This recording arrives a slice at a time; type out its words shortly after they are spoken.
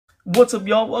What's up,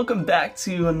 y'all? Welcome back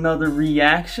to another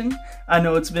reaction. I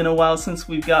know it's been a while since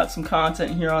we've got some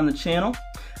content here on the channel,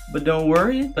 but don't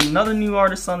worry, another new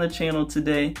artist on the channel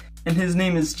today, and his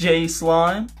name is Jay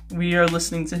Slime. We are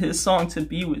listening to his song To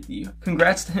Be With You.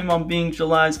 Congrats to him on being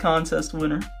July's contest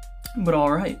winner. But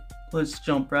alright, let's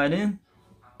jump right in.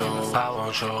 I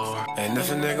won't show, and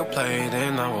if a nigga play,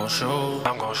 then I won't show.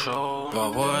 I'm gon' show,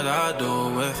 but what I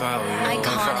do if I were you?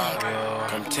 Iconic.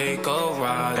 Come take a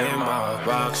ride in my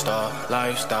rockstar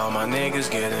lifestyle. My niggas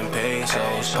getting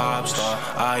pesos, pop star,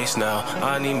 ice now.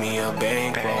 I need me a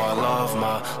bankroll. I love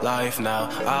my life now.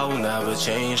 I will never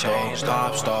change. No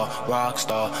pop star,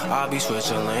 rockstar. I be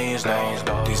switching lanes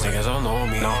now. These niggas don't know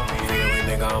me. Really,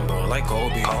 nigga, I'm born like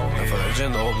Kobe. The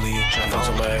Virgin Obli. Fuck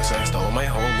to my ex, stole my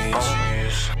homies.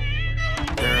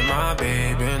 They're my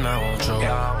baby, and I won't show.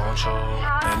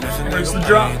 And if a nigga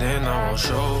play, then I won't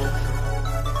show.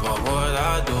 What would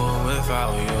I do if I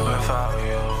were you?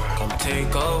 Come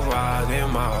take a ride in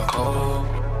my coat.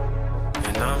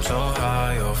 And I'm so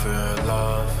high off your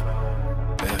love.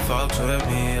 It fucks with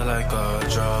me like a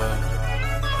drug.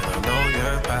 And I know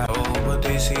you're bad, but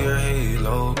they see your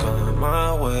halo come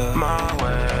my way.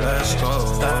 Let's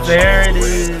go. There it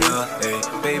is. Hey,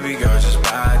 baby girl, just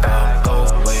back up. Oh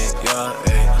wait,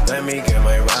 yeah, let me get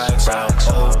my racks out.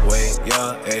 Oh wait,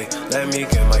 yeah, let me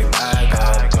get my bag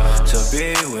out. To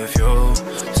be with you,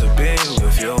 to be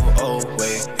with you. Oh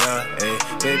wait, yeah,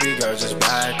 baby girl, just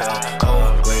back out.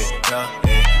 Oh wait, yeah,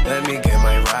 let me get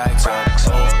my racks out.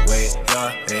 Oh wait,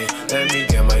 yeah, let me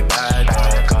get my bag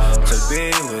out. To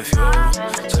be with you,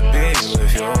 to be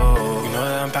with you. You know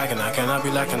that I'm packing, I cannot be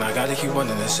lacking. I gotta keep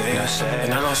wanting to say.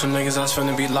 And I know some niggas that's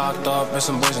finna be locked up and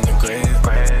some boys in the grave.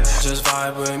 Just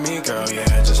vibe with me, girl,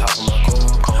 yeah, just hop on my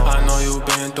coupe. I know you've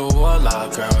been through a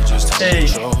lot, girl, just tell me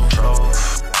the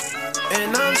truth.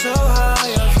 And I'm so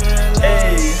high, I feel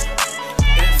like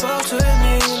it fucks with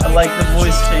me like I like the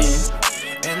voice change.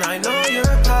 And I know your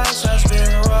past has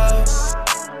been rough,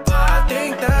 but I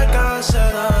think that God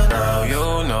said enough.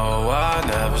 You know I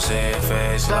never see your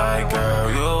face like, girl,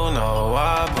 you know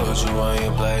I put you in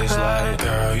your place like,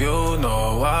 girl, you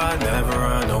know I never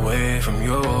run away from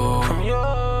you.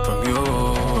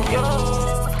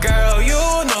 Girl, you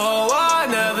know I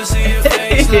never see your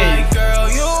face like, girl,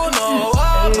 you know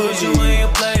I put you in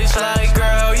your place like,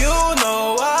 girl, you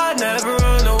know I never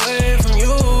run away from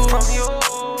you.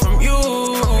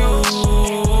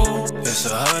 It's a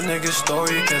hood nigga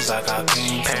story, cause I got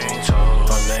pain.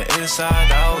 From the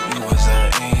inside out, you was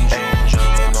an angel.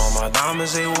 And all my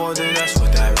diamonds, they water, that's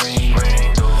what that rain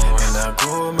do. And I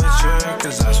grew mature,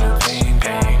 cause that's what pain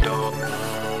do.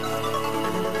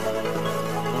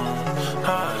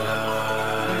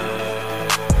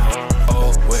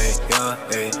 Oh wait, yeah,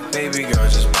 baby girl,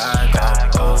 just back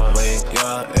up. Oh wait,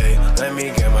 yeah, let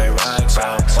me get my racks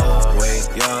out. Oh wait,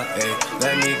 yeah,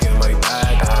 let me get my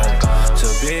bag out. To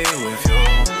be with you,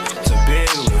 to be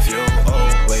with you.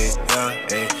 Oh wait, yeah,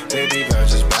 baby girl,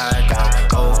 just back out.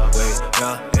 Oh wait,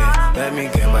 yeah, let me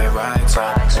get my racks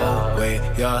out. Oh wait,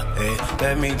 yeah,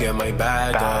 let me get my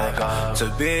bag out. To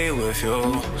be with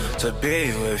you, to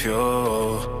be with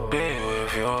you, be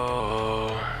with you.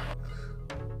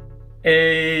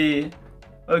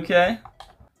 Okay.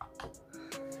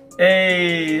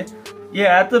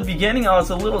 Yeah, at the beginning I was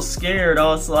a little scared. I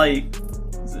was like,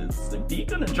 is the beat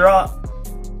gonna drop?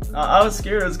 I was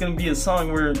scared it was gonna be a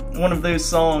song where, one of those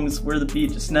songs where the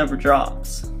beat just never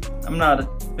drops. I'm not a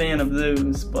fan of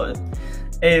those, but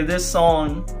hey, this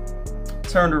song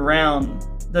turned around.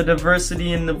 The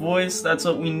diversity in the voice, that's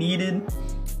what we needed.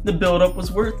 The build-up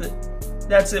was worth it.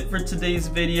 That's it for today's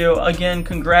video. Again,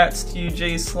 congrats to you,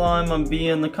 Jay Slime, on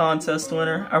being the contest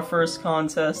winner, our first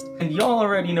contest. And y'all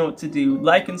already know what to do.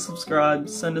 Like and subscribe,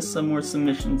 send us some more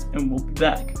submissions, and we'll be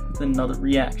back with another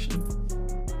reaction.